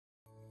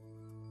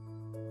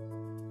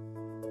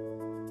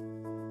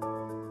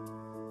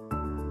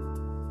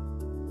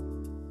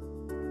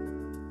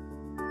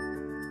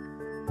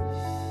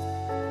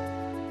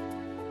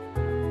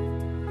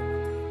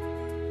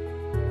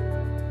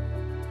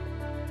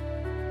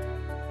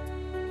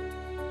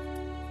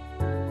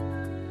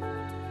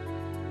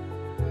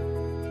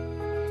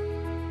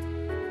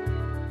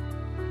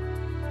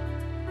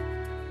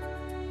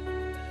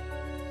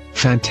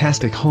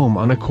Fantastic home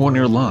on a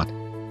corner lot.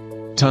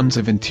 Tons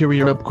of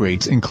interior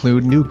upgrades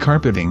include new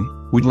carpeting,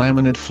 wood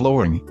laminate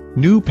flooring,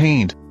 new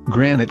paint,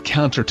 granite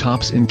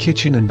countertops in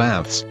kitchen and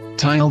baths,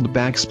 tiled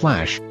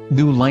backsplash,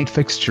 new light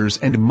fixtures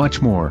and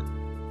much more.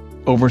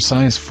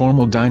 Oversized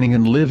formal dining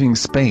and living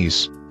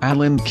space,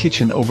 island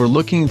kitchen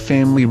overlooking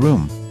family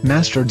room,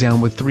 master down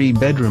with 3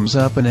 bedrooms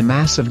up and a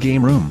massive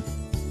game room.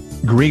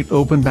 Great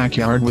open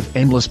backyard with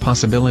endless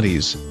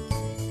possibilities.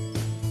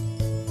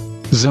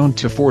 Zoned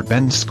to Fort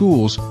Bend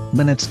schools,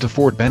 minutes to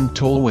Fort Bend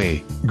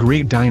tollway,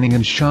 great dining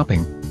and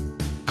shopping.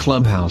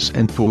 Clubhouse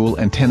and pool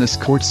and tennis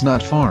courts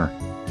not far.